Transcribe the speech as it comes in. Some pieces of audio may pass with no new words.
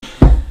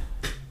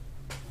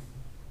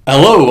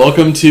Hello,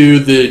 welcome to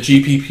the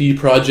GPP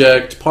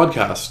Project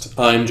podcast.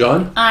 I'm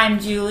John. I'm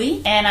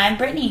Julie. And I'm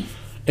Brittany.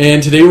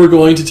 And today we're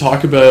going to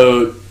talk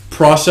about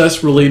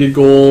process-related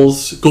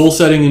goals, goal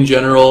setting in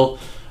general,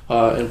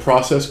 and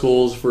process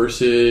goals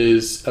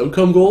versus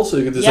outcome goals.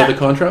 Is that the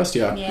contrast?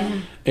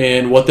 Yeah.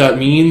 And what that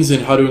means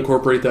and how to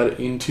incorporate that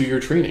into your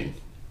training.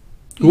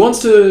 Who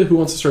wants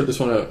to start this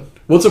one out?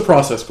 What's a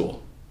process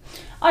goal?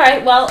 All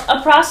right. Well,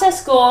 a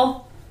process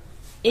goal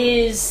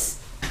is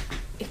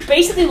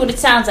basically what it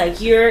sounds like.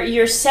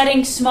 You're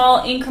setting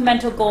small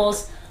incremental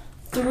goals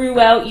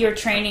throughout your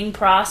training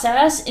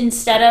process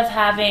instead of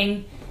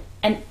having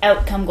an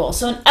outcome goal.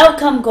 So an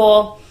outcome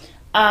goal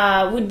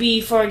would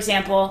be, for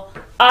example,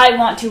 I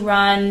want to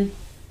run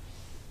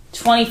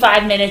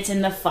 25 minutes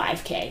in the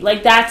 5K.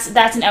 Like that's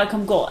an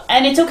outcome goal.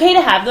 And it's okay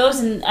to have those,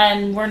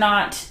 and we're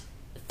not,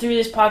 through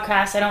this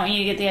podcast, I don't want you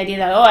to get the idea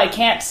that, I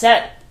can't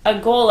set a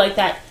goal like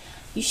that.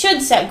 You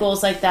should set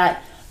goals like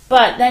that.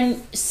 But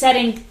then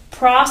setting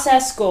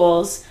process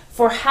goals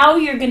for how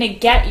you're going to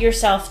get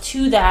yourself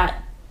to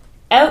that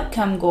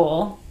outcome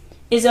goal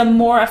is a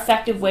more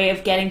effective way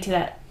of getting to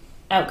that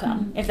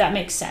outcome, if that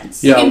makes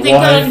sense. Yeah, you can think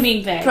of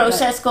being vague,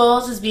 process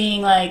goals as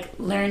being like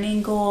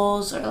learning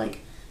goals or like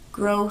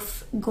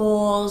growth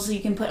goals. You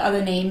can put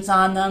other names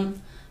on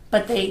them,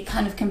 but they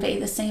kind of convey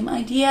the same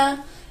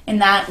idea in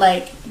that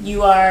like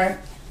you are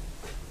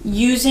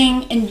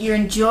using and you're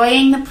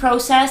enjoying the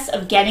process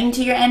of getting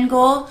to your end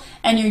goal,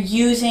 and you're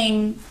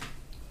using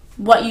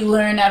what you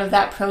learn out of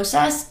that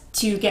process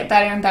to get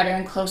better and better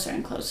and closer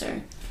and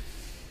closer.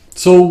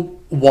 So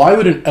why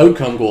would an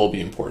outcome goal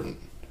be important?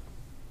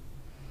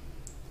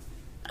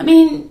 I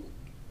mean,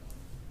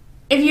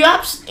 if you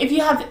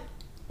have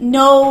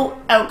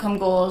no outcome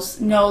goals,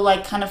 no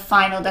like kind of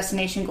final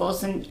destination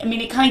goals, then I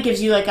mean it kind of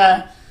gives you like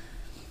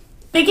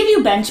they give you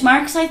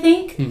benchmarks, I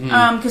think,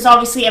 because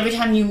obviously every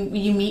time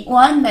you meet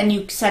one, then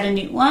you set a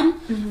new one.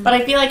 Mm-hmm. But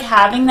I feel like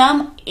having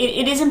them,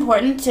 it is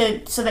important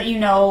so that you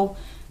know.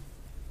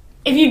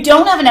 If you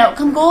don't have an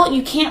outcome goal,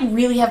 you can't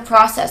really have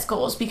process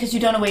goals because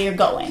you don't know where you're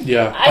going.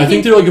 Yeah, I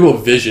think they're like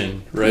about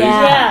vision, right?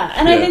 Yeah,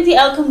 and I think the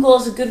outcome goal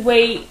is a good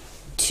way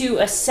to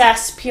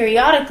assess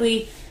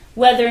periodically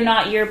whether or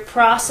not your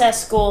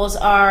process goals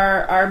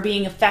are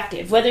being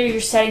effective, whether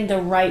you're setting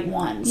the right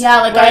ones.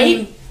 Yeah, like right? Are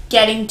you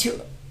getting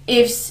to...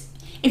 If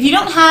you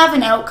don't have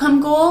an outcome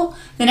goal,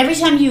 then every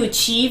time you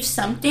achieve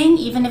something,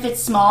 even if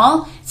it's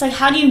small, it's like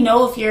how do you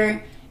know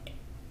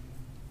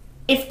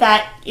if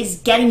that is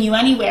getting you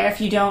anywhere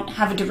if you don't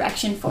have a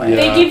direction for it. Yeah.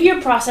 They give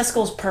your process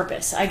goals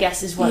purpose, I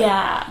guess is what.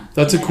 Yeah.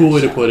 That's a cool way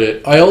to put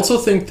it. I also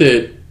think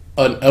that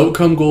an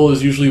outcome goal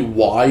is usually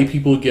why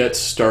people get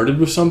started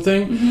with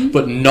something,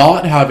 but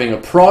not having a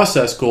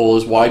process goal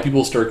is why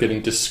people start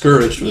getting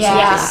discouraged with something.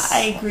 Yeah,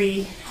 I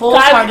agree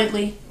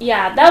wholeheartedly.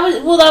 That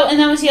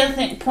was the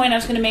other point I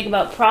was going to make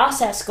about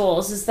process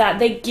goals is that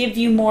they give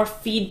you more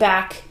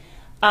feedback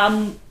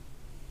kind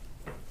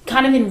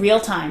of in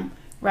real time.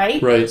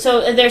 Right?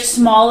 So they're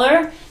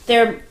smaller,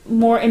 they're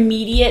more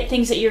immediate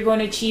things that you're going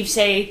to achieve,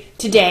 say,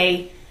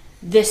 today,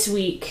 this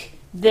week,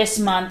 this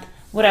month,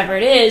 whatever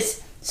it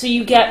is, so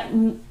you get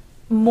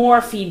more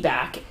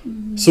feedback.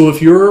 So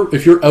if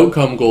your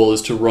outcome goal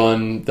is to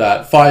run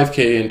that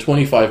 5K in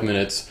 25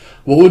 minutes,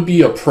 what would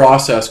be a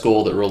process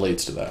goal that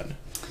relates to that?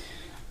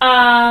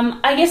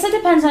 I guess it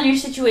depends on your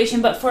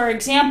situation, but for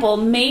example,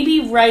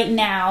 maybe right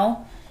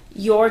now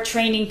your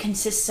training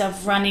consists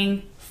of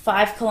running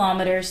 5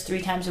 kilometers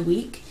 3 times a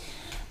week.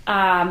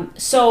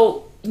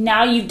 So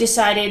now you've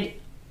decided,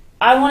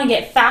 I want to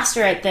get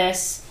faster at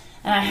this,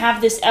 and I have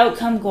this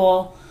outcome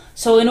goal.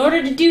 So in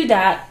order to do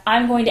that,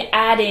 I'm going to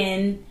add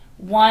in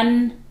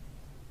 1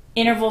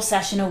 interval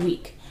session a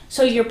week.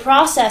 So your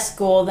process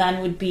goal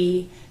then would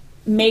be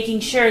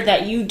making sure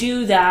that you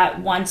do that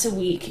once a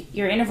week,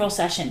 your interval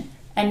session.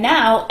 And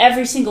now,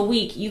 every single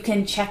week, you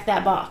can check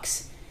that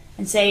box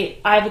and say,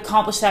 I've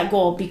accomplished that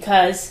goal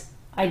because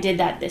I did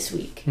that this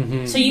week.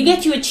 Mm-hmm. So you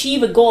get to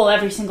achieve a goal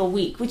every single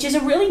week, which is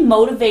a really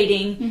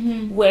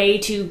motivating way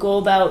to go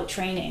about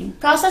training.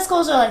 Process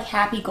goals are like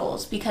happy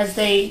goals because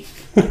they...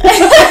 but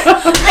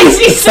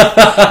it's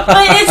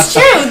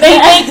true.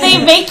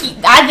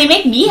 They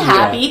make me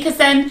happy because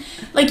then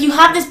like you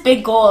have this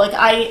big goal.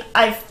 Like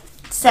I've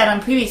said on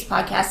previous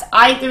podcasts,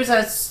 there was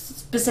a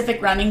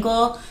specific running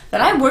goal that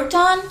I worked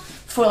on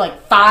for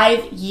like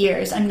 5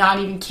 years. I'm not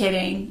even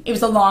kidding. It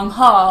was a long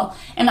haul.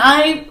 And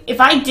if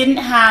I didn't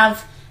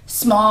have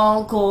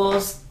small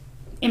goals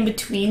in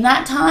between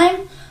that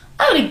time,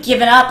 I would have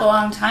given up a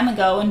long time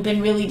ago and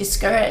been really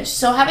discouraged.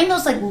 So having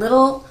those like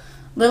little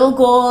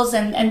goals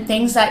and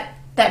things that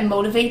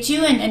motivate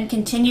you and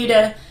continue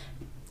to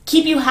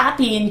keep you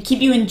happy and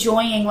keep you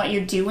enjoying what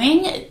you're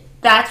doing,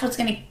 that's what's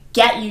going to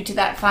get you to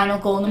that final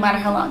goal no matter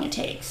how long it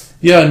takes.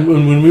 Yeah, and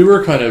when we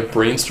were kind of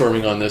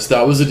brainstorming on this,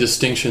 that was a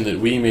distinction that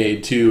we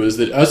made too, is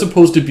that as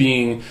opposed to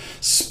being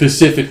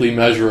specifically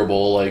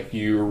measurable, like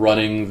you're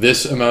running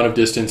this amount of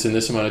distance in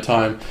this amount of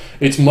time,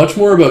 it's much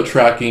more about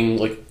tracking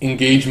like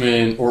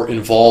engagement or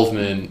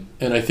involvement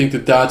And I think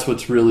that that's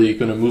what's really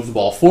going to move the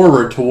ball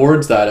forward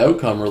towards that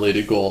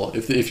outcome-related goal.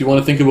 If you want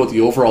to think about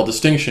the overall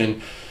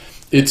distinction,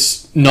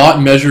 it's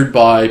not measured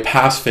by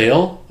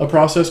pass-fail, a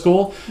process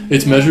goal. Mm-hmm.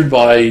 It's measured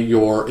by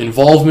your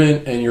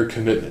involvement and your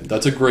commitment.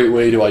 That's a great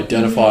way to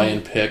identify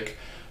and pick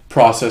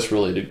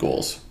process-related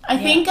goals. I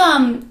think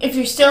if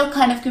you're still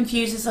kind of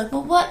confused, it's like,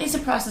 well, what is a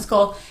process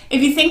goal?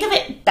 If you think of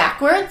it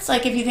backwards,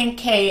 like if you think,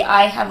 okay,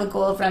 I have a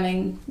goal of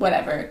running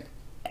whatever,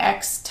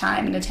 X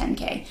time in a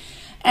 10K,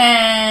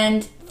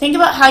 and think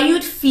about how you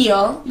would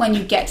feel when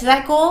you get to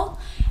that goal,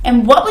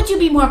 and what would you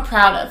be more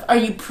proud of? Are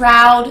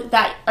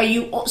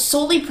you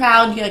solely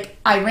proud, you're like,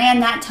 I ran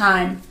that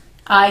time,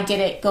 I did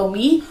it, go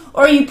me?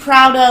 Or are you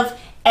proud of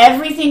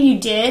everything you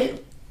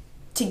did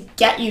to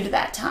get you to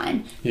that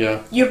time?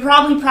 Yeah. You're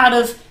probably proud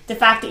of the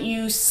fact that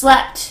you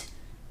slept,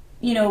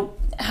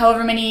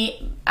 however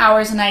many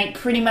hours a night,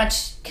 pretty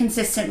much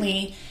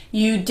consistently.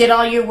 You did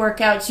all your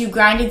workouts, you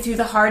grinded through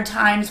the hard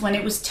times when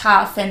it was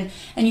tough, and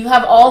you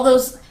have all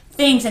those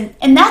things,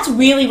 and that's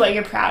really what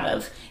you're proud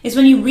of, is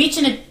when you reach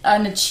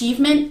an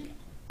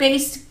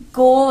achievement-based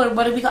goal, or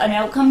what do we call an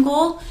outcome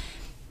goal.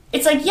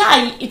 It's like,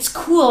 yeah, it's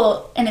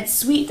cool and it's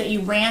sweet that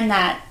you ran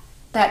that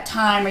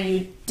time or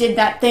you did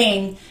that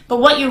thing, but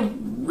what you're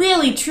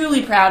really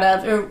truly proud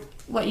of, or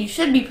what you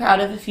should be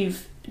proud of if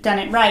you've done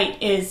it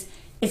right, is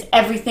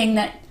everything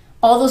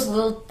all those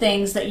little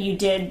things that you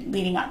did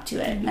leading up to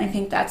it. And I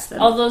think that's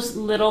all those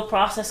little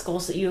process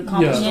goals that you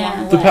accomplished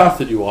along the way. path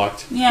that you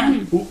walked.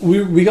 Yeah.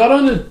 We got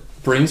on to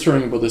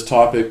brainstorming about this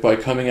topic by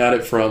coming at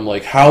it from,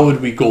 like, how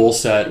would we goal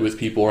set with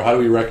people, or how do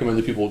we recommend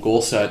that people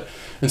goal set?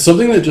 And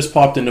something that just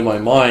popped into my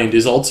mind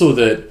is also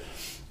that,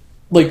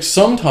 like,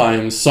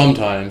 sometimes,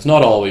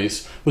 not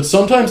always, but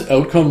sometimes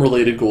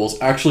outcome-related goals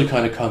actually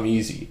kind of come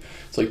easy.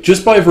 It's like,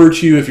 just by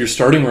virtue, if you're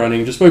starting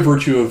running, just by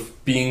virtue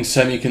of being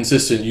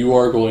semi-consistent, you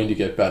are going to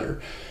get better.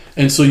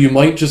 And so you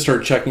might just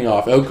start checking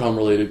off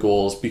outcome-related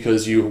goals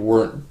because you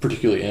weren't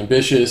particularly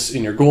ambitious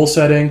in your goal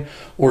setting,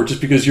 or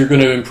just because you're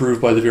going to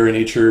improve by the very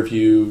nature of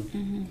you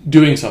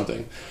doing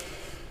something.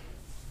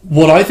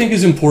 What I think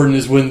is important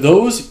is when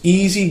those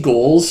easy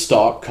goals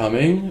stop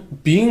coming,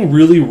 being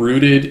really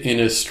rooted in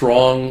a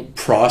strong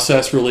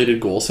process-related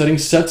goal setting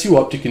sets you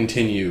up to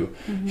continue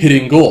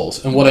hitting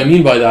goals. And what I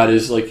mean by that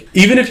is, like,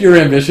 even if you're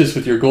ambitious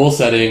with your goal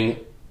setting,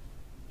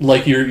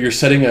 like you're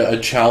setting a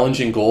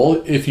challenging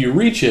goal, if you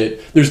reach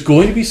it, there's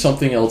going to be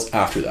something else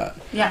after that.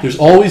 Yeah. There's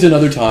always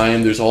another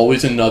time, there's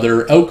always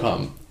another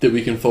outcome that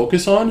we can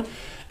focus on.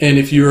 And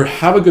if you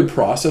have a good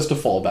process to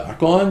fall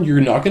back on,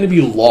 you're not going to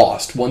be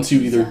lost once you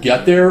either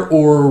get there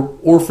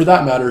or for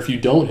that matter, if you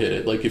don't hit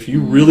it. Like, if you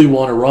really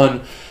want to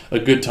run a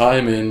good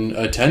time in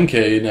a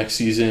 10K next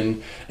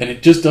season and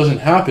it just doesn't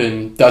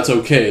happen, that's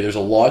okay. There's a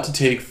lot to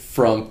take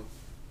from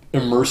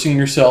immersing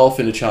yourself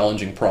in a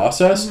challenging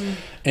process,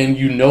 and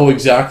you know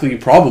exactly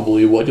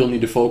probably what you'll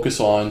need to focus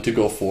on to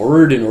go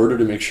forward in order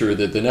to make sure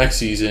that the next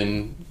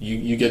season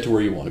you get to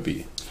where you want to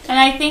be. And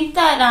I think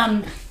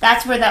that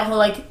that's where that whole,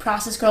 like,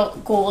 process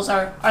goals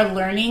are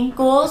learning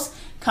goals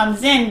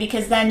comes in,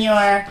 because then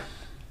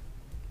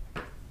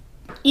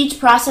each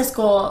process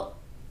goal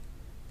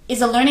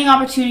is a learning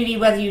opportunity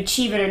whether you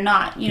achieve it or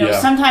not.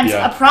 Sometimes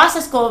a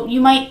process goal,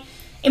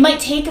 it might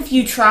take a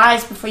few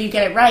tries before you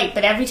get it right,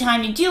 but every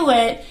time you do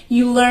it,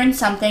 you learn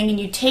something, and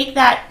you take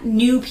that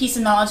new piece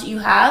of knowledge that you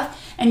have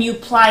and you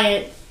apply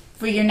it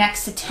for your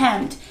next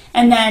attempt.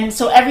 And then,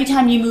 so every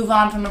time you move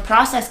on from a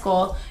process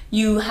goal,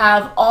 you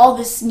have all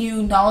this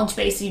new knowledge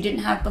base that you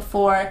didn't have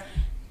before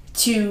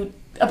to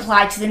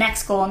apply to the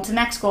next goal and to the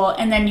next goal.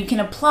 And then you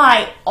can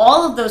apply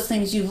all of those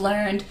things you've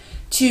learned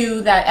to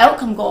that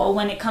outcome goal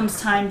when it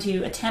comes time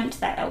to attempt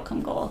that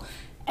outcome goal.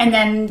 And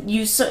then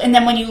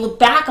when you look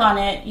back on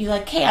it, you're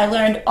like, hey, I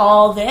learned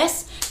all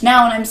this.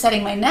 Now when I'm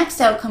setting my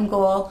next outcome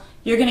goal,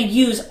 you're going to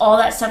use all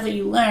that stuff that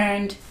you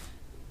learned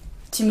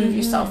to move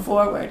yourself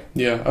forward.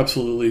 Yeah,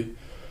 absolutely.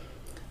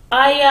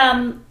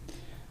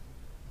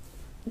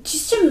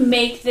 Just to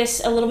make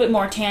this a little bit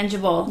more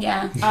tangible.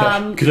 Yeah.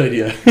 Good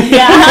idea.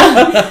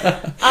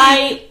 Yeah.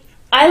 I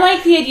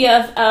like the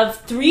idea of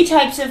 3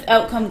 types of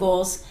outcome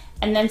goals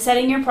and then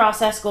setting your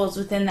process goals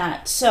within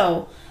that.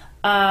 So,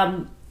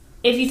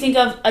 if you think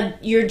of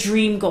your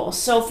dream goal.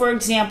 So, for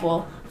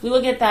example, if we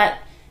look at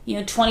that,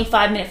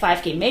 25-minute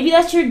 5K, maybe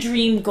that's your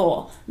dream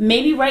goal.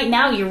 Maybe right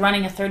now you're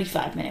running a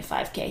 35-minute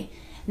 5K,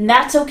 and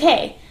that's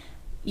okay.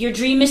 Your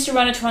dream is to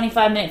run a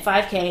 25-minute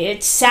 5K.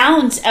 It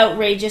sounds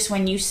outrageous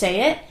when you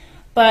say it,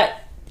 but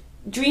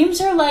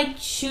dreams are like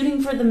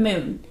shooting for the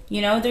moon.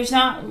 There's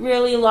not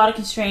really a lot of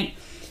constraint.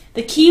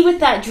 The key with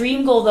that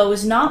dream goal, though,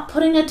 is not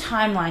putting a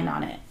timeline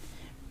on it,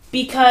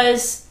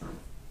 because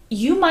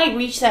you might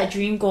reach that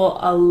dream goal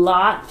a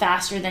lot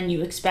faster than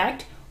you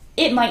expect.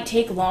 It might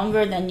take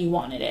longer than you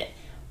wanted it,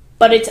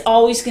 but it's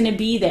always going to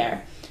be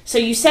there. So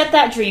you set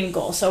that dream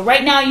goal. So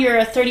right now you're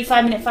a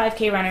 35-minute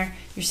 5K runner.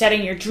 You're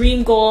setting your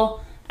dream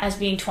goal as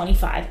being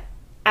 25.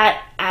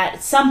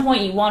 At some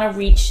point you want to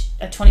reach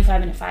a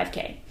 25-minute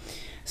 5K.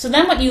 So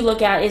then what you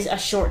look at is a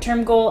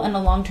short-term goal and a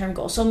long-term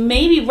goal. So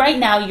maybe right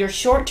now your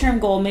short-term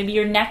goal, maybe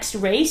your next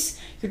race,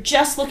 you're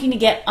just looking to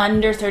get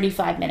under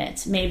 35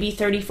 minutes, maybe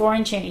 34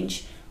 and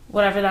change,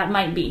 whatever that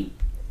might be.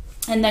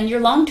 And then your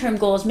long-term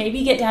goal is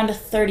maybe get down to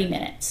 30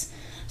 minutes.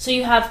 So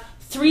you have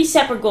 3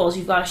 separate goals.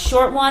 You've got a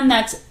short one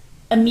that's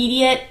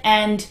immediate,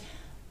 and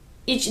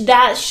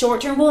that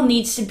short-term goal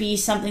needs to be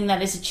something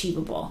that is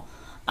achievable.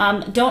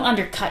 Don't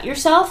undercut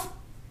yourself,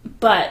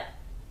 but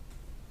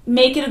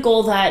make it a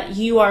goal that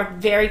you are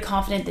very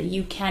confident that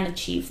you can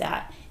achieve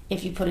that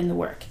if you put in the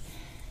work.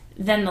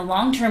 Then the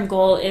long-term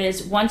goal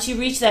is once you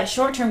reach that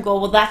short-term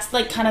goal, well, that's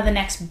like kind of the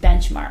next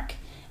benchmark.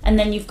 And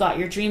then you've got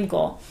your dream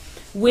goal.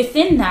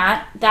 Within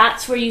that,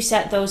 that's where you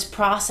set those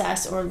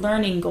process or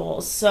learning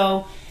goals.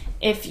 So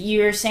if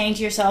you're saying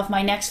to yourself,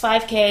 my next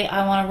 5K,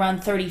 I want to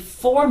run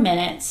 34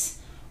 minutes,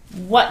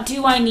 what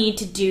do I need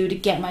to do to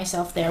get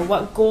myself there?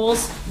 What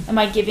goals am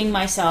I giving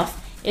myself?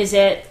 Is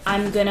it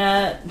I'm going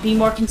to be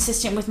more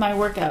consistent with my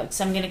workouts?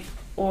 I'm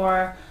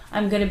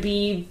going to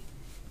be,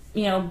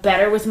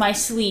 better with my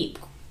sleep,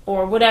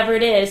 or whatever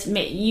it is.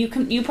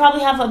 You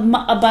probably have a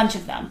bunch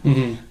of them.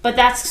 Mm-hmm. But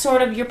that's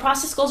sort of your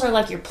process goals are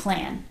like your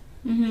plan.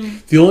 Mm-hmm.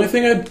 The only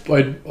thing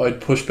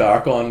I'd push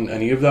back on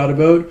any of that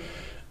about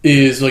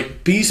is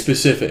like be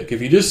specific.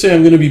 If you just say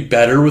I'm going to be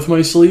better with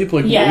my sleep,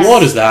 like yes.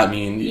 What does that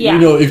mean?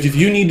 Yeah. If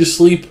you need to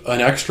sleep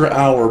an extra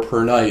hour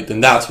per night, then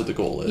that's what the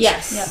goal is.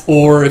 Yes. Yeah.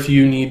 Or if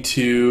you need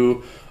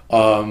to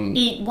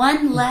eat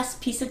one less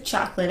piece of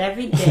chocolate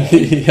every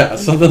day. Yeah,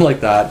 something like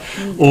that.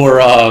 Mm-hmm.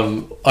 Or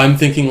I'm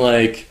thinking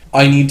like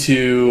I need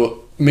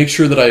to make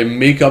sure that I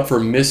make up for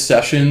missed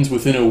sessions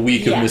within a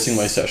week of missing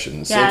my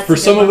sessions. Yeah, like for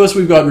some of us,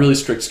 we've got really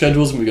strict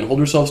schedules and we can hold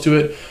ourselves to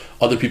it.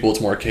 Other people, it's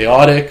more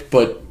chaotic,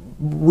 but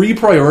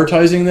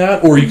reprioritizing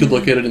that, or you could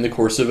look at it in the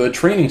course of a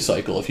training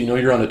cycle. If you know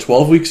you're on a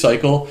 12-week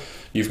cycle,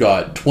 you've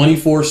got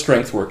 24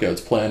 strength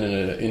workouts planned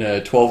in a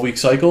 12-week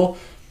cycle.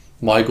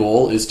 My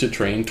goal is to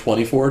train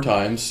 24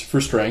 times for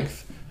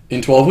strength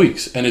in 12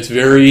 weeks, and it's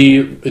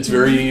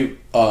very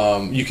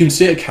you can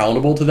stay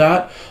accountable to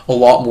that a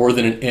lot more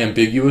than an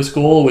ambiguous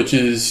goal, which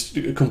is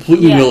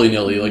completely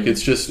willy-nilly. Like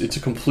it's a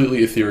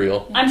completely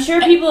ethereal. I'm sure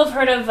people have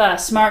heard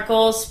of SMART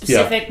goals: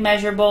 specific,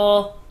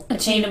 measurable,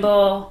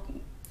 attainable.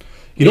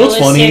 You know what's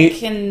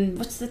funny? And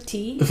what's the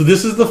T?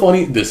 This is the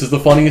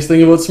funniest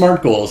thing about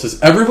SMART goals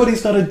is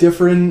everybody's got a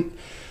different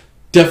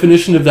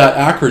definition of that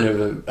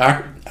acronym.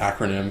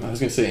 I was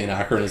going to say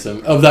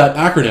anachronism of that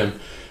acronym.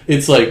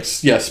 It's like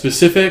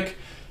specific,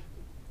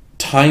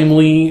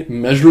 timely,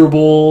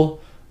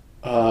 measurable,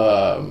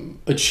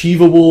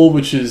 achievable,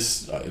 which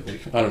is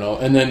I don't know,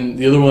 and then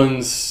the other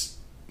one's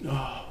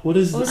what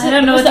is? I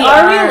don't know. Is it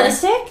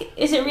realistic?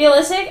 Is it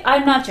realistic?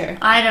 I'm not sure.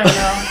 I don't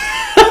know.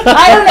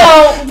 I don't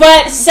know,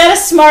 but set a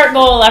SMART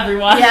goal,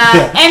 everyone.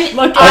 Yeah. And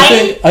look,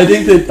 I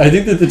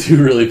think that the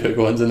two really big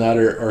ones in that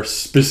are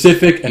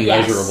specific and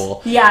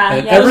measurable. Yeah.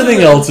 And everything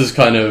else is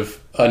kind of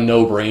a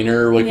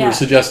no-brainer. Like we're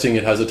suggesting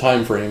it has a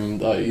time frame.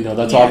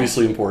 That's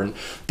obviously important.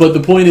 But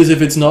the point is,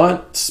 if it's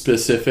not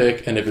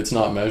specific and if it's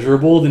not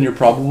measurable, then you're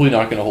probably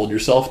not going to hold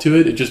yourself to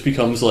it. It just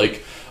becomes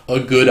like a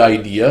good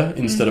idea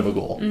instead of a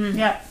goal. Mm-hmm.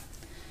 Yeah.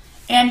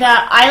 And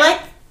I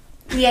like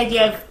the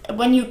idea of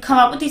when you come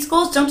up with these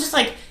goals, don't just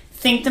like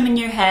think them in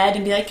your head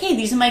and be like, hey,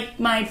 these are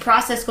my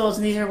process goals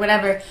and these are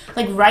whatever.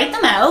 Like write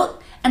them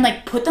out and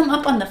like put them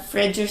up on the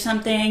fridge or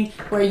something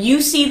where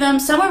you see them,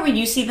 somewhere where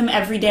you see them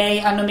every day.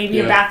 I don't know, maybe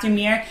your bathroom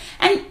mirror,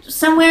 and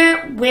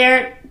somewhere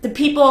where the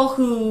people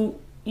who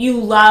you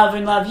love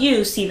and love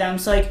you see them.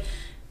 So like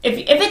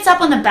if it's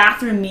up on the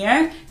bathroom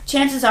mirror,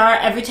 chances are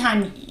every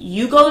time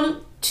you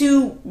go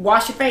to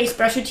wash your face,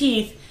 brush your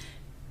teeth,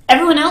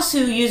 everyone else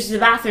who uses the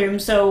bathroom,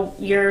 so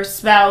your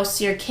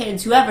spouse, your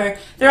kids, whoever,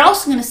 they're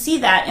also going to see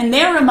that, and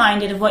they're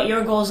reminded of what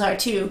your goals are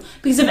too.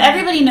 Because if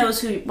everybody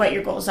knows what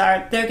your goals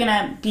are, they're going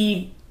to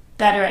be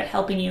better at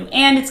helping you,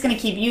 and it's going to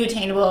keep you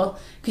attainable,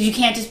 because you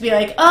can't just be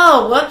like,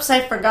 oh, whoops,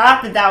 I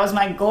forgot that was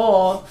my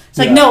goal. It's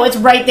like, no, it's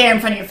right there in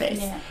front of your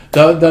face. Yeah.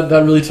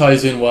 That really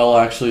ties in well,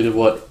 actually, to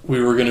what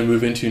we were going to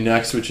move into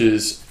next, which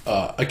is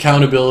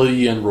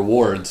accountability and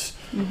rewards,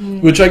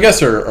 which I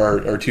guess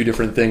are two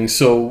different things.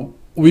 So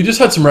we just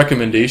had some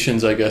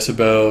recommendations, I guess,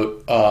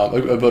 about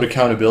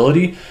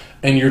accountability,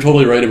 and you're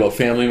totally right about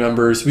family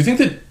members. We think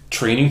that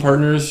training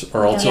partners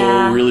are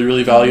also really,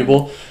 really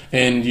valuable,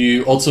 and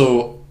you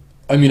also,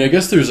 I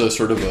guess there's a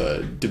sort of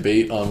a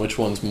debate on which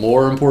one's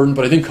more important,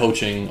 but I think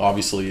coaching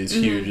obviously is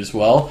huge as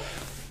well.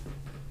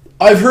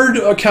 I've heard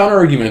a counter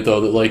argument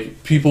though that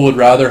like people would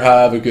rather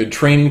have a good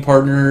training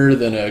partner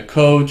than a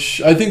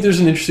coach. I think there's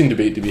an interesting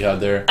debate to be had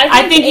there.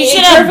 I think you should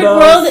have both.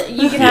 World,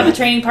 you can have a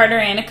training partner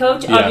and a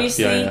coach,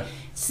 obviously. Yeah.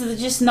 So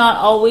it's just not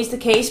always the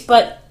case,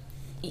 but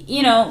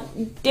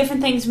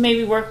different things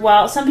maybe work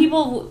well. Some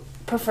people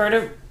prefer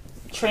to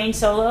train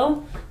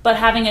solo, but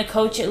having a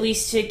coach at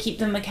least to keep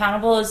them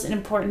accountable is an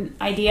important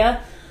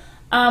idea.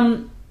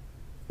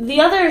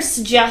 The other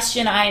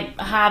suggestion I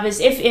have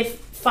is if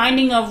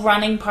finding a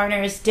running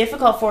partner is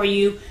difficult for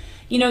you,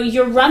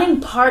 your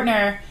running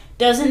partner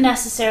doesn't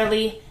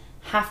necessarily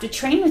have to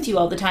train with you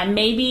all the time.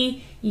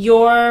 Maybe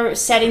you're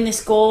setting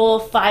this goal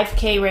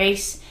 5K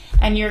race,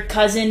 and your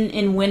cousin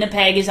in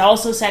Winnipeg is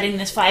also setting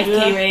this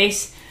 5K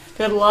race.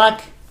 Good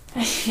luck.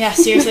 Yeah,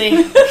 seriously.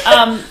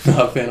 Not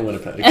a fan of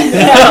Winnipeg.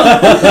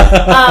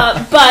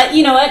 But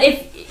you know what?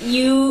 If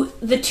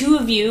the two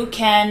of you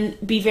can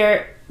be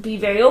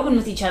very open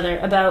with each other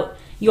about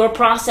your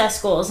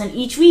process goals, and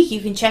each week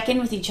you can check in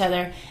with each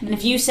other. And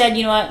if you said,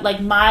 you know what,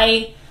 like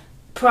my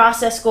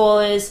process goal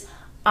is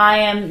I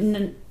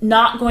am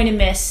not going to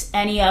miss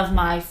any of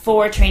my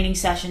 4 training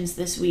sessions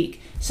this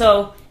week.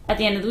 So at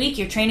the end of the week,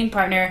 your training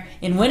partner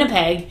in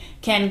Winnipeg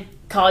can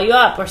call you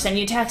up or send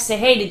you a text, say,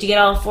 hey, did you get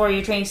all 4 of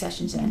your training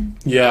sessions in?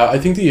 Yeah, I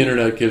think the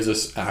internet gives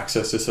us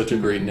access to such a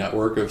great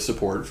network of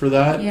support for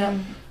that. Yeah.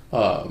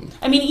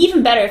 I mean,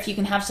 even better if you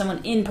can have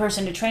someone in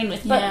person to train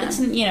with, but it's,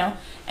 you know,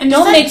 and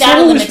don't like, make that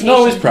a limitation. Not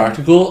always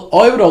practical.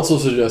 I would also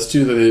suggest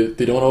too that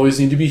they don't always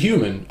need to be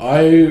human.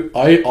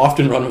 I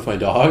often run with my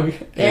dog.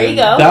 There you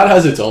go. That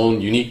has its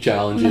own unique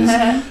challenges.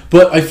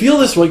 But I feel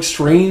this like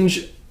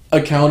strange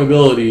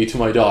accountability to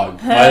my dog.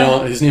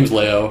 His name's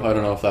Leo. I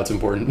don't know if that's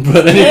important,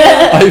 but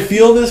I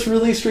feel this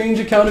really strange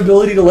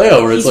accountability to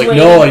Leo where it's like,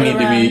 no, I need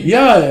to be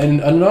and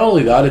not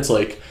only that, it's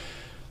like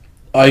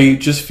I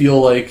just feel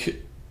like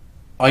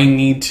I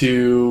need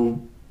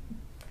to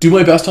do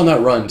my best on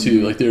that run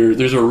too. Like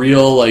there's a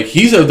real like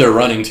he's out there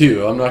running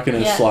too. I'm not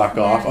gonna slack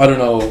off. I don't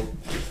know.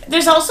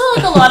 There's also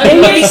like a lot of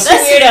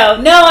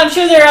weirdo. No, I'm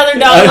sure there are other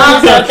dog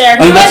moms out there.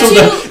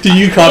 Do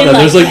you comment?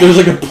 There's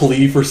like a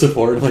plea for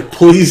support. Like,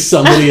 please,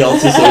 somebody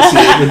else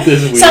associated with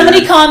this. Weird.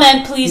 Somebody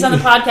comment, please, on the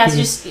podcast.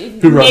 Just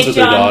who runs with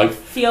John their dog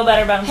feel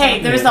better about himself.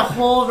 Hey, there was a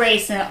whole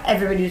race and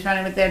everybody was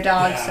running with their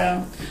dog.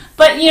 So,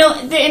 but you know,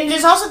 and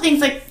there's also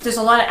things like there's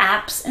a lot of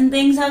apps and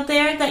things out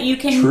there that you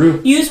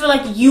can use where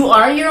like you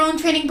are your own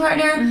training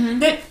partner.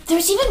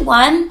 There's even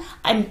one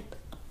I'm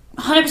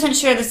 100%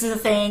 sure this is a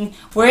thing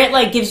where it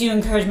like gives you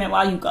encouragement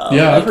while you go.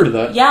 Yeah, like, I've heard of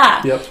that.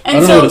 Yeah. Yep. And I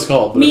don't know what it's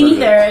called. But me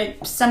neither.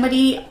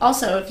 Somebody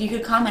also, if you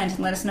could comment and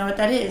let us know what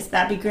that is,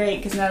 that'd be great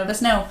because none of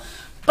us know.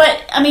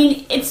 But I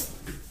mean, it's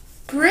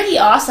pretty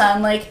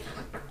awesome. Like,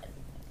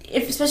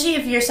 especially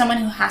if you're someone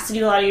who has to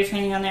do a lot of your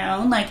training on their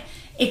own, like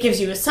it gives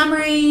you a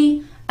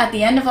summary at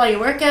the end of all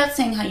your workouts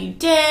saying how you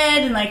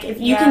did, and like if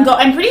you can go.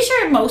 I'm pretty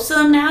sure most of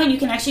them now you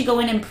can actually go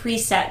in and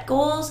preset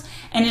goals,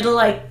 and it'll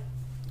like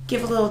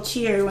give a little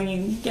cheer when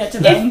you get to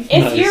them.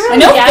 If you're really I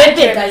know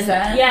Fitbit does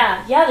that.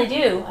 Yeah, they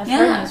do. I've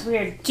heard it's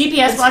weird.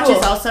 GPS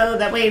watches also,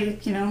 that way,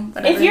 you know,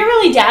 whatever. If you're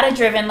really data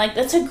driven, like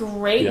that's a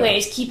great way,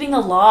 is keeping a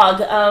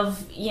log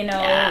of, you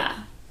know,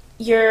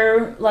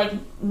 your like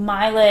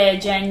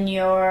mileage and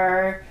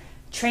your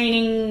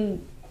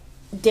training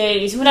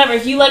days, whatever.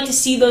 If you like to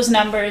see those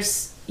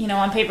numbers, you know,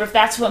 on paper, if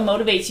that's what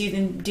motivates you,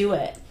 then do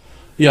it.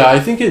 Yeah, I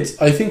think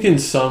in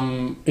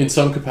some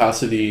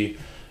capacity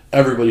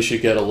everybody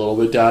should get a little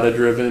bit data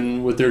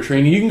driven with their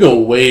training. You can go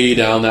way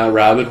down that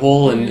rabbit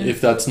hole, and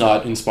if that's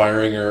not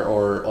inspiring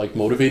or like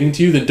motivating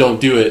to you, then don't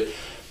do it.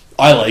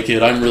 I like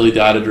it. I'm really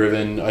data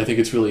driven. I think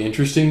it's really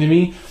interesting to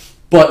me.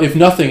 But if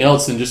nothing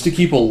else, then just to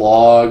keep a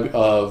log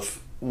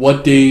of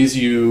what days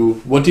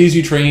you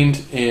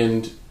trained,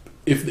 and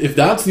if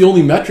that's the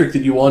only metric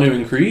that you want to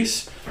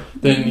increase,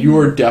 then you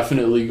are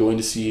definitely going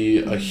to see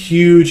a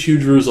huge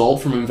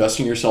result from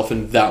investing yourself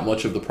in that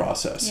much of the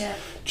process. Yeah.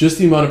 Just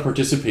the amount of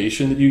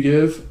participation that you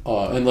give,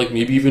 and like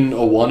maybe even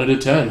a 1 out of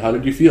 10. How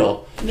did you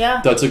feel? Yeah.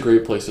 That's a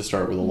great place to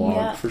start with a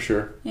log, for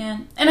sure. Yeah.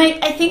 And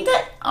I think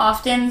that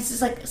often, this is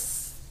like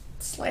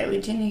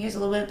slightly changing gears a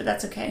little bit, but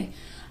that's okay.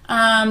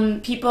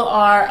 People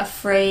are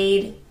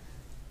afraid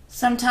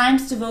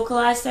sometimes to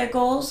vocalize their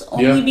goals,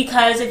 only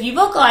because if you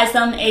vocalize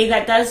them,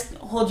 that does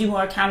hold you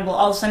more accountable.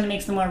 All of a sudden it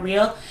makes them more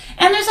real.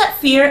 And there's that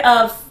fear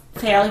of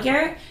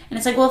failure, and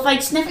it's like, well, if I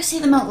just never say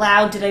them out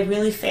loud, did I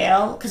really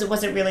fail? Because it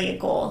wasn't really a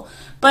goal.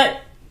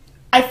 But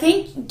I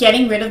think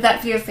getting rid of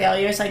that fear of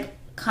failure is like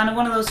kind of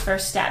one of those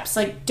first steps.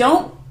 Like,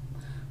 don't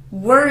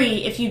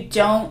worry if you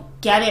don't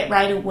get it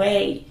right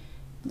away.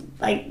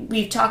 Like,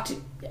 we've talked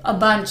a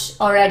bunch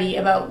already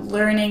about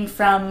learning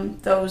from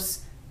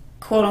those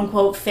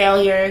quote-unquote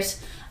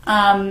failures.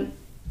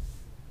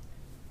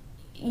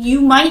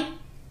 You might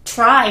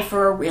try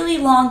for a really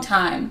long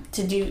time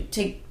to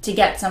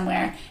get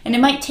somewhere, and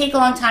it might take a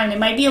long time, and it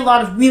might be a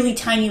lot of really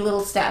tiny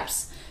little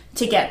steps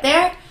to get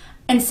there,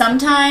 and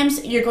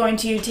sometimes you're going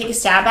to take a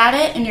stab at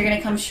it and you're going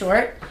to come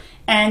short,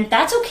 and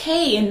that's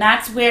okay. And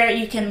that's where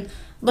you can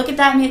look at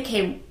that and be,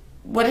 okay,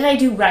 what did I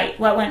do right?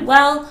 What went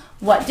well?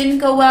 What didn't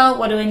go well?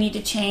 What do I need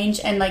to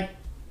change? And like,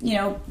 you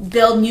know,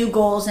 build new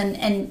goals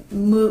and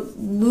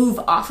move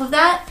off of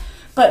that.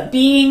 But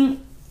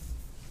being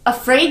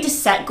afraid to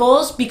set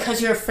goals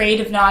because you're afraid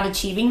of not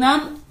achieving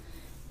them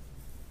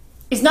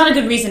is not a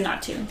good reason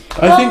not to.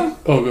 Oh,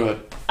 go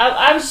ahead.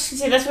 I was just going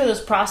to say, that's where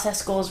those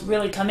process goals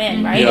really come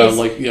in, right? Yeah,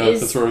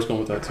 that's where I was going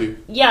with that too.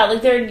 Yeah,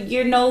 like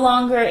you're no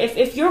longer,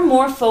 if you're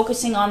more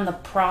focusing on the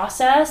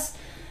process,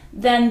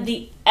 then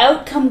the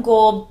outcome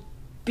goal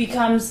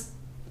becomes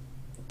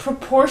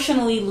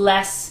proportionally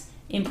less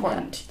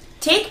important.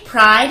 Take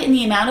pride in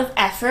the amount of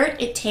effort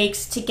it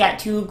takes to get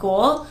to a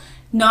goal,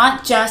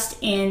 not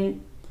just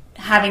in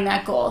having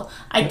that goal.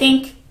 I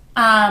think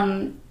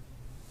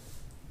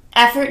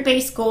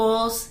effort-based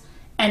goals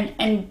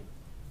and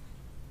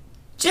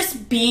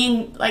just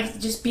being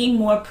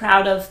more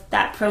proud of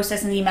that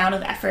process and the amount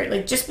of effort.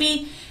 Like just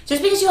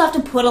because you have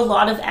to put a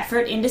lot of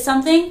effort into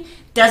something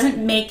doesn't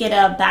make it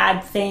a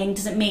bad thing.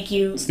 Doesn't make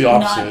you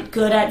not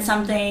good at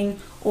something.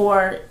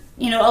 Or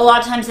a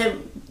lot of times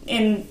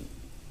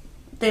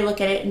they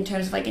look at it in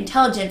terms of like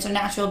intelligence or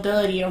natural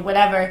ability or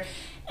whatever,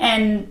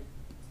 and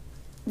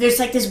there's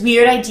like this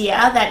weird idea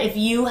that if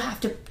you have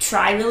to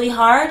try really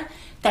hard,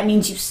 that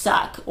means you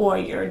suck or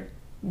you're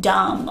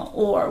dumb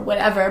or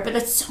whatever, but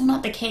that's so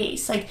not the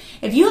case. Like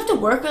if you have to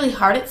work really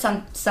hard at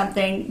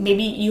something,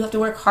 maybe you have to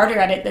work harder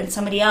at it than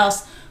somebody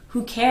else,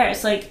 who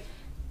cares? Like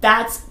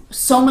that's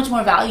so much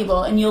more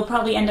valuable, and you'll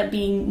probably end up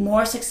being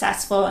more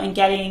successful and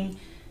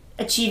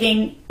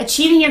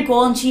achieving your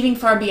goal and achieving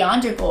far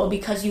beyond your goal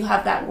because you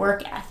have that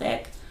work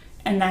ethic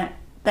and that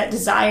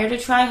desire to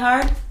try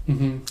hard.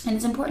 Mm-hmm. And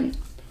it's important.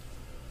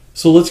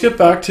 So let's get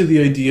back to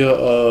the idea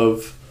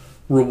of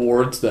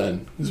rewards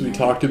then, because we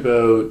talked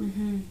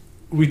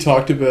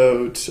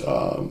about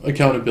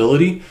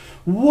accountability.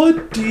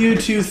 What do you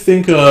two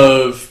think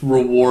of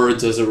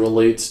rewards as it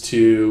relates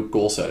to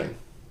goal setting?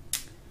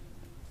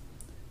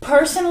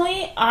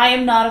 Personally, I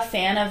am not a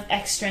fan of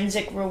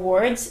extrinsic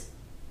rewards.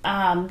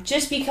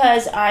 Just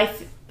because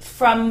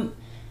from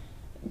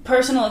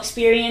personal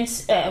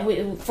experience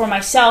for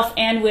myself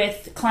and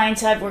with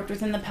clients I've worked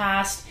with in the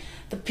past,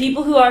 the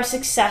people who are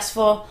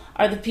successful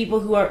are the people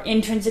who are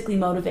intrinsically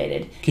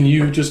motivated. Can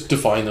you just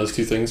define those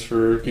two things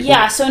for people?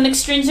 Yeah, so an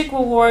extrinsic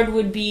reward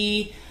would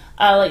be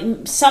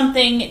like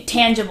something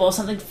tangible,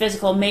 something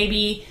physical.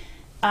 Maybe,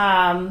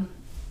 like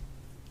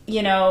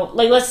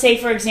let's say,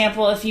 for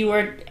example, if you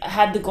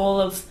had the goal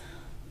of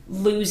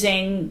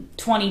losing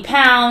 20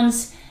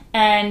 pounds,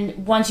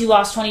 and once you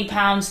lost 20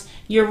 pounds,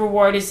 your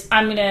reward is,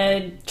 I'm going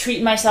to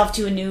treat myself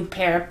to a new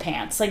pair of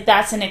pants. Like,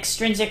 that's an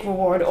extrinsic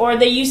reward. Or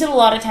they use it a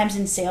lot of times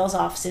in sales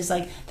offices.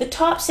 Like, the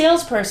top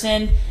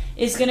salesperson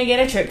is going to get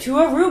a trip to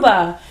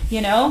Aruba,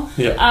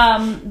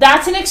 Yeah.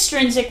 That's an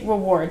extrinsic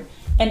reward.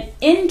 An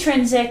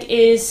intrinsic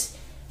is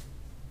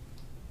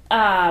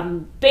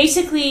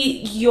basically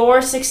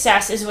your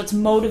success is what's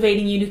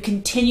motivating you to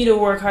continue to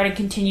work hard and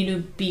continue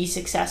to be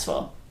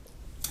successful.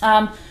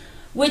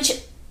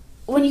 Which...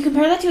 when you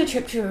compare that to a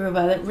trip to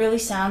Aruba, that really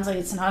sounds like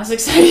it's not as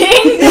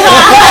exciting.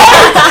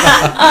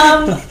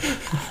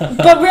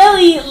 But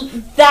really,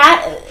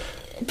 that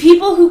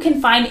people who can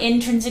find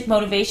intrinsic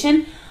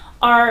motivation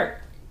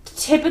are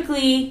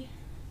typically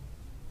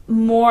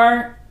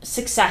more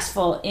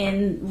successful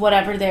in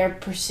whatever they're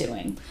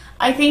pursuing.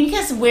 I think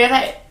because where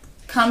that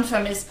comes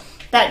from is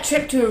that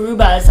trip to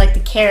Aruba is like the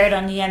carrot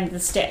on the end of the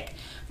stick.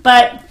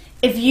 But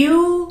if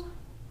you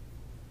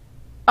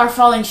are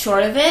falling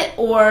short of it,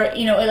 or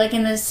like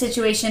in the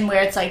situation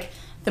where it's like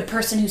the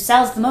person who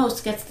sells the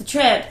most gets the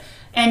trip,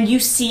 and you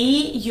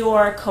see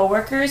your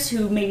coworkers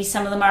who maybe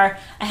some of them are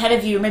ahead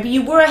of you, maybe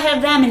you were ahead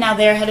of them and now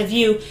they're ahead of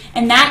you,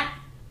 and that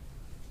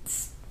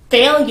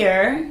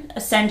failure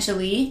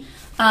essentially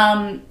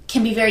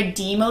can be very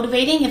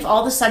demotivating. If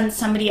all of a sudden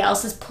somebody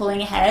else is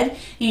pulling ahead,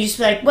 you just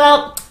be like,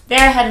 well,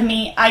 they're ahead of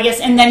me, I guess,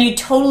 and then you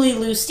totally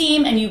lose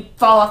steam and you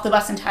fall off the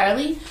bus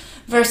entirely.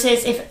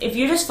 Versus if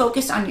you're just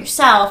focused on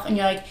yourself and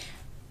you're like,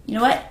 you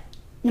know what,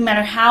 no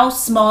matter how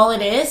small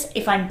it is,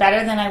 if I'm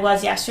better than I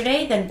was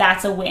yesterday, then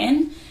that's a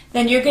win.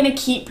 Then you're going to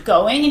keep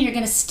going and you're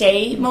going to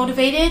stay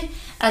motivated,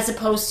 as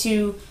opposed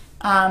to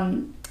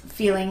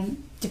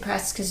feeling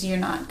depressed because you're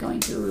not going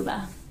to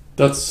Aruba.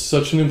 That's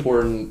such an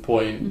important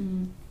point.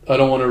 Mm-hmm. I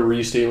don't want to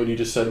restate what you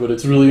just said, but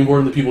it's really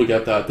important that people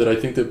get that I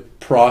think that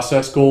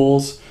process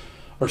goals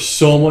are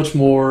so much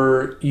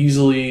more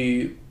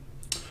easily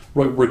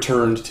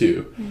returned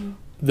to. Mm-hmm.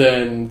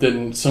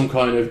 than some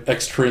kind of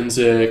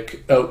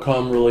extrinsic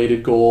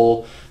outcome-related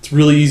goal. It's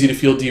really easy to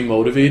feel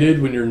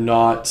demotivated when you're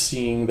not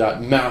seeing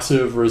that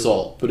massive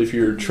result. But if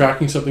you're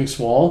tracking something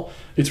small,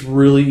 it's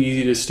really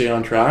easy to stay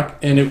on track.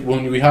 And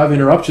when we have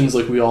interruptions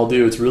like we all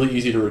do, it's really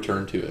easy to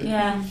return to it.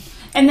 Yeah.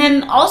 And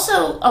then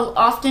also,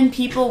 often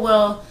people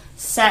will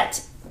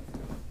set,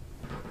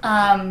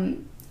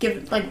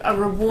 give like a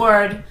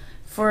reward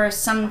for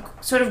some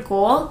sort of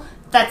goal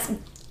that's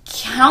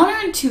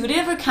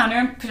counterintuitive or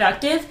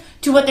counterproductive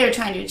to what they're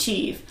trying to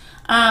achieve.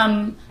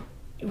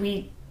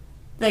 We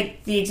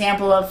like the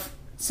example of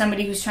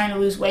somebody who's trying to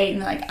lose weight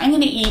and they're like, I'm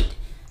going to eat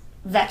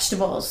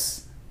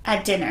vegetables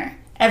at dinner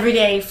every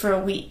day for a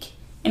week,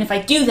 and if I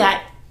do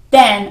that,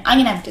 then I'm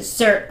going to have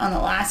dessert on the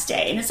last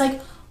day. And it's like,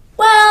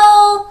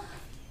 well,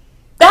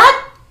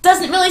 that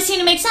doesn't really seem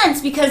to make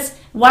sense, because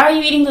why are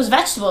you eating those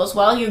vegetables?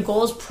 Well, your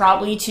goal is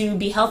probably to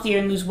be healthier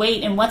and lose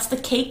weight, and what's the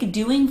cake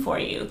doing for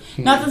you?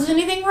 Not that there's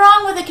anything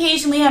wrong with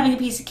occasionally having a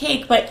piece of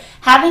cake, but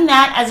having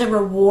that as a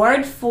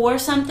reward for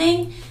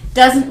something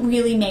doesn't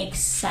really make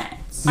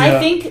sense. Yeah. I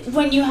think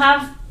when you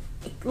have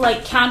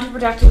like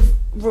counterproductive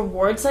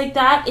rewards like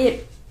that,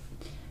 it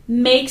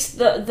makes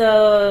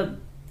the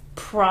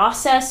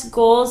process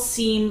goals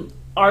seem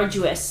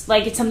arduous.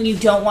 Like it's something you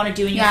don't want to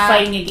do and you're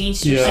fighting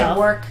against yourself.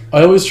 Work.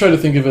 I always try to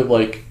think of it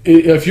like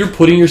if you're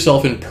putting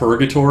yourself in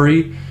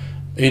purgatory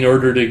in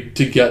order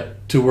to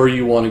get to where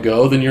you want to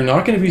go, then you're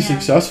not going to be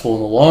successful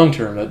in the long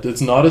term. It's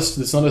not a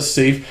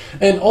safe.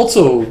 And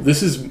also,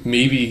 this is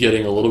maybe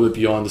getting a little bit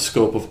beyond the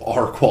scope of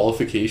our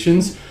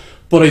qualifications,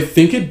 but I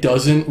think it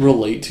doesn't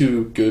relate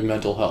to good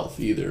mental health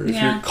either. If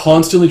you're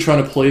constantly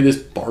trying to play this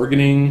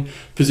bargaining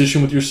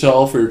position with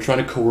yourself, or you're trying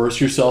to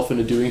coerce yourself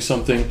into doing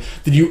something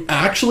that you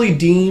actually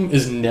deem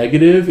as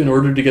negative in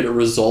order to get a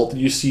result that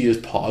you see as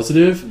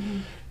positive,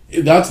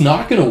 that's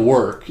not going to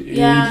work.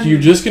 Yeah. You're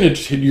going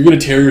to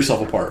tear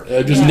yourself apart.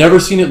 I've just never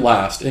seen it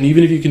last. And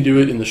even if you can do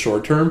it in the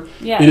short term,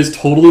 it is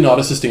totally not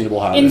a sustainable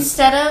habit.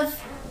 Instead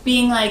of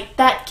being like,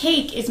 that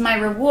cake is my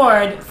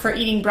reward for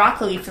eating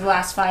broccoli for the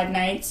last 5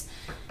 nights,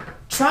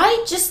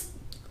 try just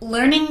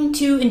learning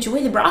to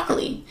enjoy the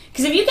broccoli.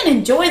 Because if you can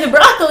enjoy the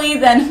broccoli,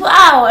 then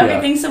wow,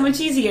 everything's so much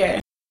easier.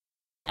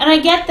 And I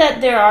get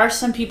that there are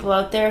some people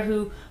out there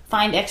who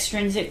find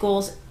extrinsic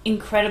goals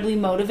incredibly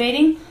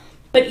motivating.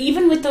 But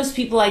even with those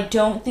people, I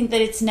don't think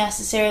that it's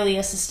necessarily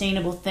a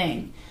sustainable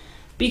thing.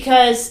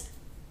 Because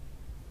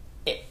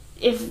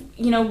if,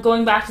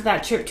 going back to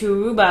that trip to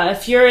Aruba,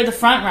 if you're the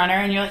front runner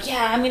and you're like,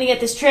 I'm going to get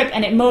this trip,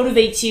 and it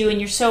motivates you and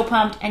you're so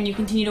pumped and you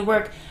continue to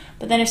work,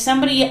 but then if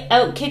somebody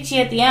out-kicks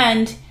you at the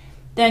end,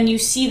 then you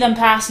see them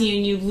passing you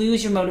and you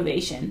lose your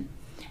motivation.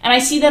 And I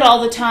see that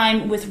all the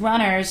time with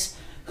runners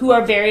who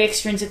are very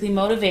extrinsically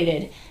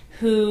motivated,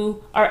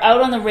 who are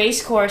out on the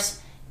race course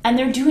and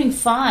they're doing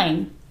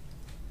fine.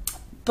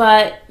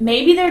 But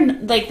maybe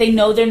they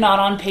know they're not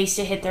on pace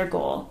to hit their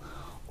goal.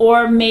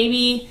 Or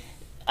maybe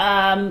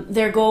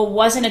their goal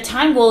wasn't a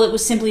time goal, it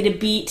was simply to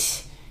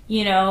beat,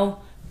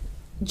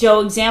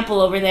 Joe Example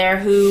over there,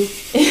 who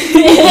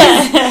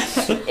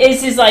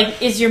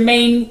is your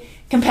main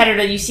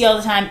competitor you see all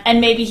the time, and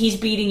maybe he's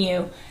beating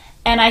you.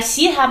 And I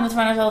see it happen with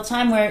runners all the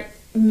time where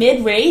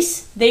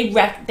mid-race, they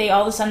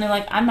all of a sudden they're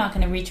like, I'm not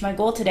going to reach my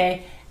goal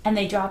today, and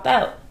they drop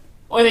out.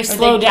 Or they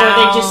slow down.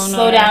 Or they just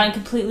slow down and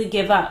completely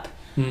give up.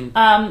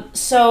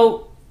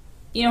 So,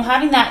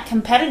 having that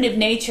competitive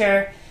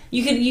nature,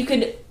 you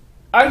could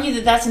argue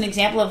that that's an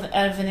example of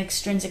an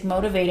extrinsic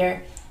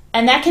motivator,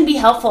 and that can be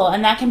helpful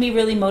and that can be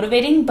really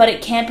motivating, but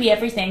it can't be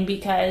everything,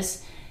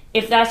 because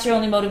if that's your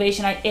only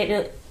motivation,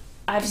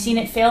 I've seen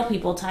it fail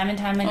people time and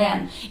time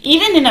again.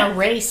 Even in a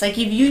race, like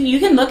if you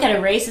can look at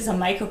a race as a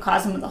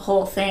microcosm of the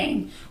whole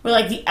thing, where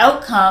like the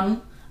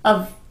outcome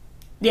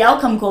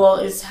goal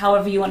is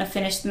however you want to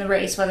finish in the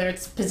race, whether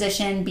it's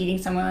position, beating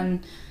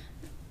someone,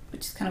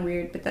 which is kind of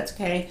weird, but that's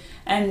okay,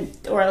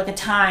 or like a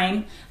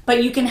time.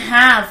 But you can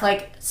have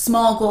like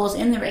small goals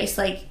in the race,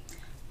 like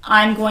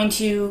I'm going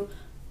to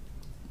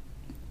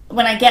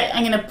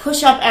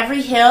push up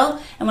every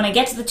hill, and when I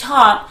get to the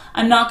top,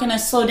 I'm not going to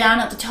slow down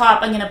at the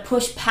top. I'm going to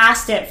push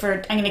past it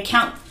I'm going to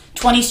count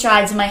 20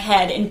 strides in my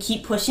head and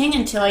keep pushing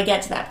until I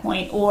get to that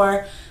point.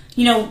 Or,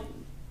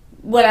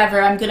 whatever,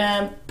 I'm going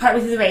to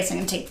partway through the race, I'm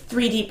going to take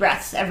 3 deep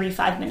breaths every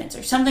 5 minutes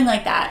or something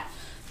like that.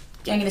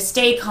 I'm going to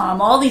stay calm.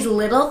 All these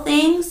little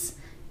things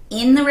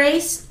in the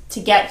race to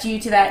get you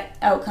to that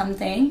outcome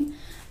thing.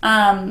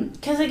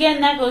 Because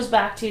again, that goes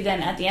back to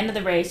then at the end of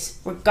the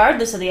race,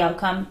 regardless of the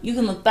outcome, you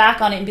can look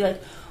back on it and be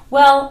like,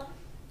 well,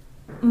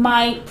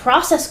 my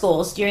process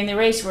goals during the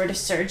race were to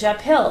surge up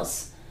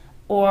hills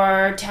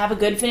or to have a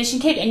good finishing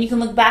kick, and you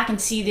can look back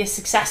and see the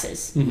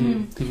successes.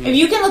 If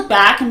you can look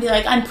back and be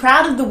like, I'm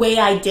proud of the way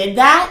I did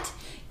that,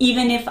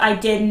 even if I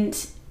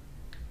didn't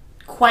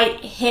quite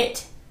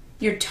hit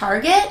your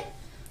target,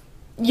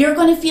 you're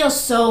going to feel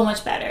so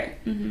much better.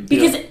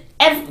 Because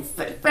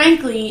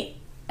frankly,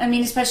 I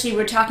mean, especially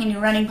we're talking to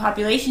running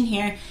population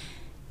here,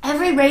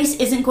 every race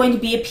isn't going to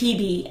be a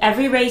PB.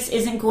 Every race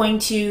isn't going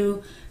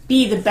to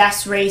be the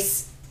best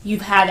race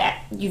you've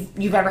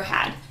ever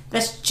had.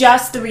 That's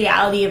just the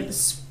reality of the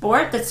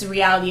sport. That's the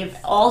reality of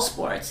all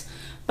sports.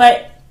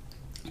 But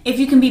if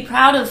you can be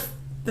proud of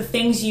the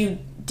things you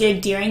did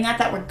during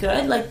that were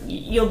good, like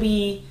you're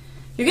going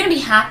to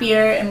be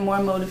happier and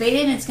more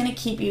motivated, and it's going to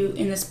keep you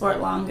in the sport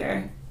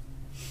longer.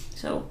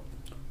 So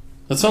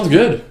that sounds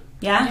good.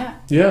 Yeah.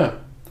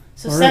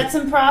 So set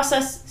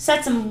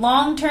some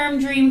long-term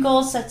dream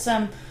goals, set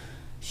some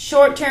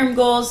short-term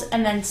goals,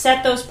 and then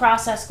set those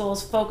process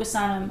goals, focus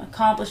on them,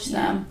 accomplish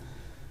them,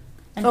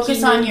 and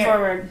focus on your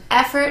forward.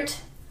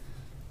 Effort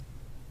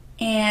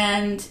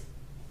and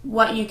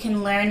what you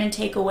can learn and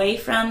take away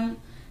from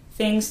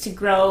things to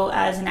grow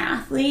as an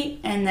athlete,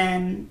 and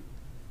then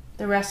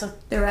the rest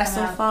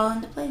will fall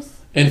into place.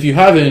 And if you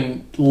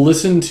haven't,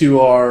 listened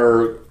to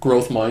our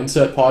growth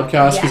mindset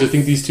podcast, because I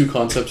think these two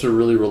concepts are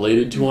really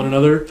related to one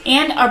another.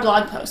 And our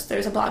blog post.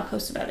 There's a blog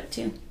post about it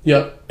too.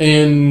 Yep.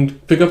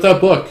 And pick up that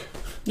book.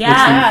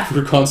 Yeah.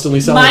 We're constantly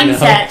selling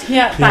Mindset.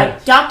 Now. By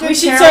Dr.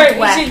 Carol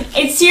Dweck.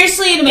 It's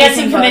seriously an amazing get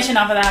some commission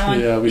off of that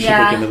one. Yeah, we should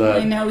look into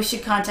that. I know. We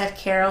should contact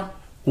Carol.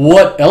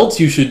 What else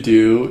you should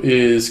do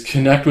is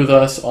connect with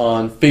us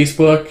on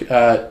Facebook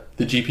at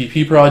the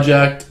GPP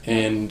Project,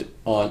 and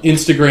on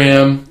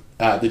Instagram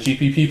at the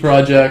GPP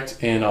Project,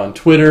 and on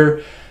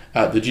Twitter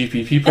at the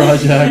GPP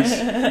Project.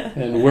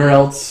 And where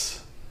else?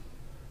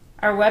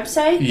 Our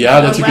website.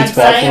 Yeah, that's a good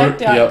spot for it.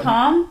 Yep.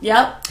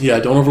 Yep. Yeah,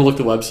 don't overlook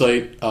the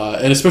website.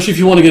 And especially if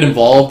you want to get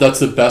involved, that's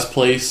the best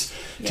place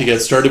to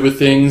get started with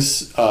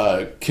things.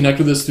 Connect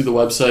with us through the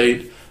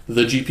website,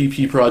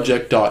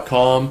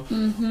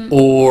 thegppproject.com,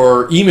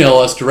 or email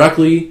us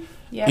directly,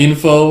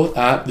 info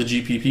at the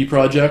GPP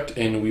Project,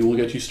 and we will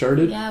get you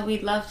started. Yeah,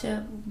 we'd love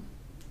to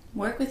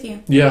work with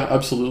you. Yeah,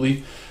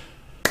 absolutely.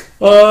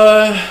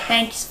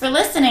 Thanks for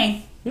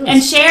listening. Yes.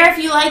 And share if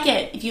you like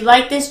it. If you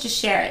like this, just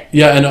share it.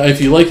 Yeah, and if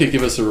you like it,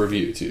 give us a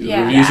review too.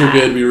 The reviews are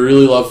good. We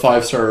really love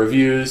 5-star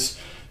reviews.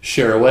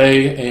 Share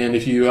away. And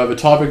if you have a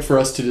topic for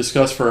us to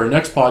discuss for our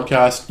next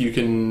podcast, you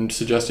can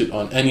suggest it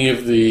on any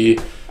of the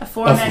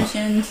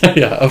aforementioned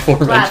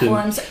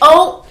platforms.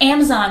 Oh,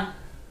 Amazon.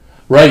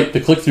 Right,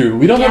 the click-through.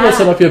 We don't have that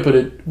set up yet,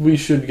 but we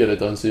should get it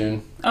done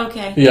soon.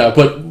 Okay. Yeah,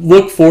 but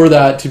look for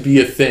that to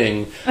be a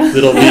thing.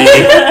 It'll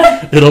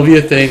be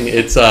a thing.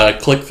 It's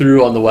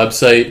click-through on the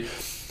website.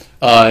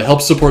 It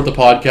helps support the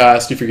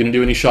podcast if you're going to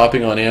do any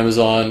shopping on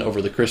Amazon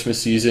over the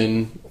Christmas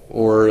season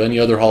or any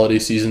other holiday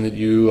season that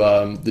you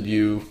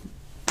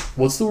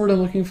what's the word I'm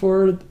looking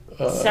for?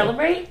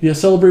 Celebrate? Yeah,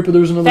 celebrate, but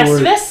there's another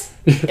word. Festivus?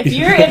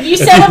 If you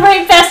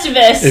celebrate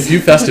Festivus. If you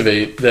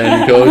festivate,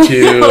 then go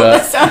to...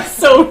 that sounds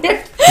so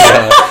weird.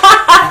 Yeah,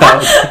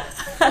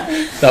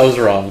 that was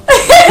wrong.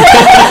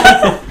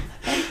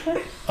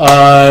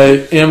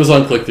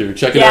 Amazon click-through.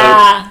 Check it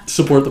out.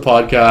 Support the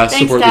podcast. Thanks,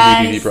 support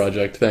guys. the GPP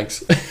Project.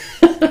 Thanks.